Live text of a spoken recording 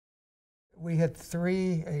we had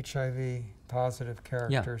 3 HIV positive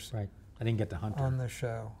characters right. I didn't get the Hunter. on the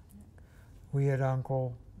show. We had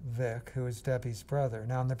Uncle Vic, who was Debbie's brother.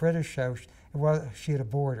 Now, on the British show, she had a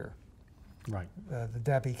boarder, Right. the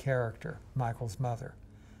Debbie character, Michael's mother.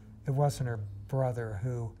 It wasn't her brother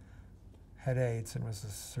who had AIDS and was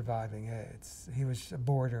surviving AIDS. He was a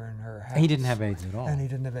boarder in her house. He didn't have AIDS at all. And he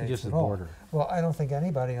didn't have AIDS just at a all. boarder. Well, I don't think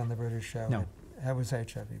anybody on the British show No. was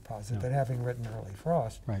HIV positive, No. but having written Early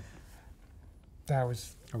Frost, Right. that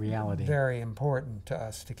was A reality. very important to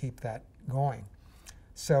us to keep that going.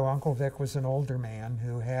 So Uncle Vic was an older man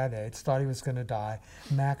who had AIDS, thought he was going to die,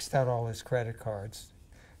 maxed out all his credit cards,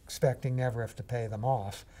 expecting never have to pay them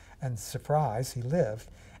off. And surprise, he lived,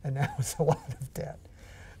 and that was a lot of debt.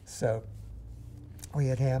 So we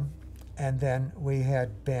had him, and then we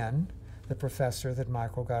had Ben, the professor that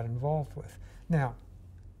Michael got involved with. Now,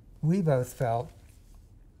 we both felt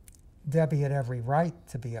Debbie had every right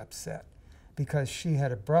to be upset because she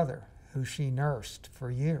had a brother who she nursed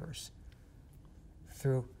for years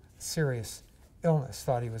through serious illness,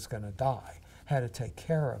 thought he was going to die, had to take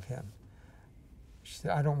care of him. She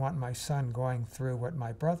said, I don't want my son going through what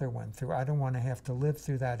my brother went through. I don't want to have to live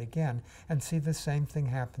through that again and see the same thing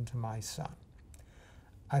happen to my son.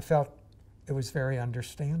 I felt it was very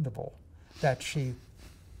understandable that she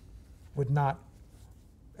would not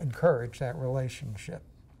encourage that relationship.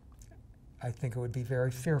 I think it would be very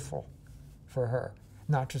fearful for her,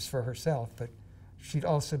 not just for herself, but she'd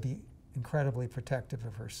also be incredibly protective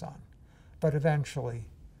of her son. But eventually,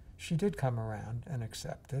 she did come around and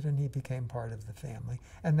accept it, and he became part of the family.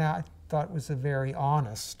 And that I thought was a very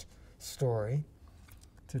honest story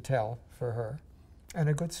to tell for her, and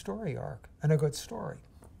a good story arc, and a good story.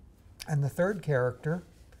 And the third character,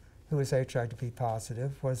 who was HIV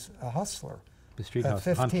positive, was a hustler, The street a house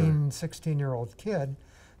 15, Hunter. 16-year-old kid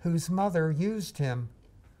whose mother used him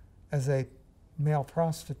as a male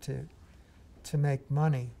prostitute to make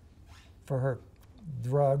money for her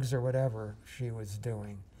drugs or whatever she was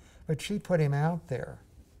doing. But she put him out there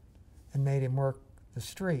and made him work the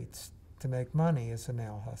streets to make money as a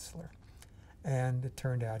male hustler. And it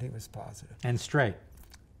turned out he was positive. And straight.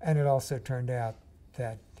 And it also turned out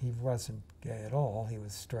that he wasn't gay at all, he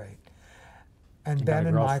was straight. And He got Ben a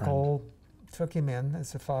and girlfriend. Michael took him in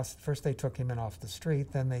as a foster. First they took him in off the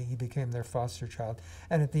street, then he became their foster child.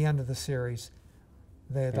 And at the end of the series,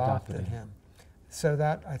 they adopted him. So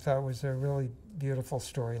that, I thought, was a really beautiful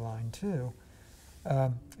storyline, too.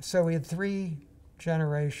 So we had 3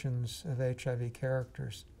 generations of HIV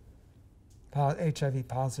characters, HIV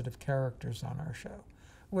positive characters on our show,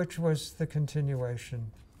 which was the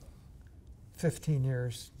continuation 15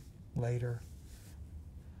 years later.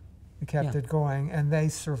 We kept it going, and they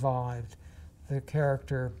survived. The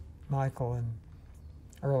character, Michael, in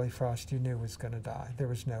Early Frost, you knew was going to die. There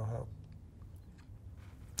was no hope.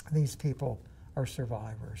 These people are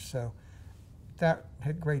survivors. So that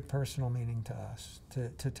had great personal meaning to us,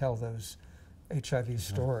 to tell those HIV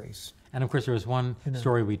stories. And of course, there was one You know.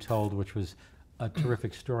 story we told, which was a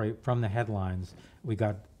terrific story from the headlines. We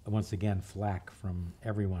got, once again, flack from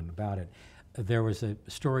everyone about it. There was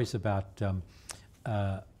stories about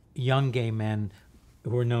young gay men who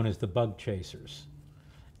were known as the bug chasers.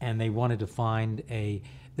 And they wanted to find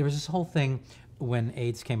there was this whole thing when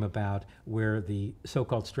AIDS came about where the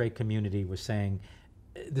so-called straight community was saying,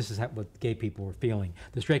 this is what gay people were feeling.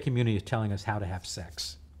 The straight community is telling us how to have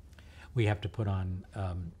sex. We have to put on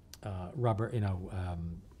rubber,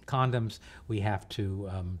 condoms. We have to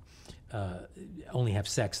only have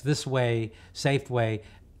sex this way, safe way,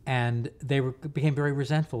 and they became very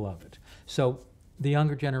resentful of it. So the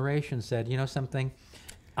younger generation said, you know something,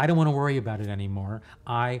 I don't want to worry about it anymore.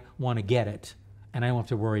 I want to get it, and I don't have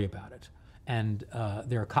to worry about it. And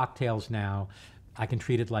there are cocktails now. I can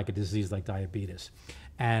treat it like a disease like diabetes.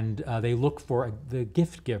 And they look for the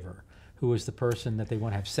gift giver, who is the person that they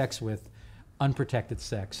want to have sex with, unprotected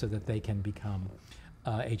sex, so that they can become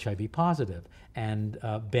HIV positive. And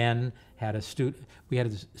Ben had we had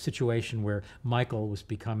a situation where Michael was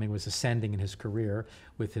ascending in his career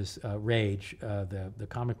with his Rage, the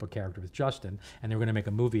comic book character with Justin, and they were going to make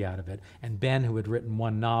a movie out of it. And Ben, who had written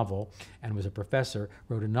one novel and was a professor,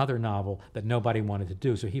 wrote another novel that nobody wanted to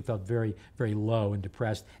do. So he felt very, very low and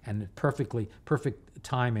depressed, and perfect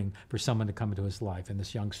timing for someone to come into his life. And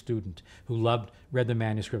this young student who read the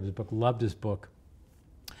manuscript of the book, loved his book,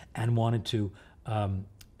 and wanted to,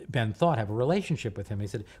 Ben thought, have a relationship with him. He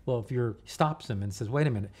said, well, if stops him and says, wait a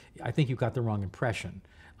minute, I think you got the wrong impression.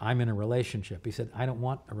 I'm in a relationship. He said, I don't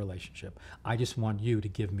want a relationship. I just want you to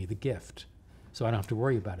give me the gift so I don't have to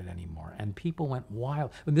worry about it anymore. And people went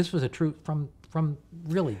wild. And this was a true, from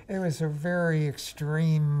really. It was a very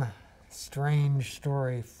extreme strange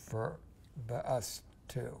story for us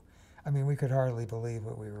too. I mean, we could hardly believe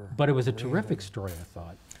what we were. But it was a reading. terrific story, I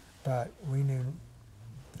thought. But we knew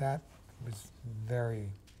that was very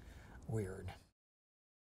weird.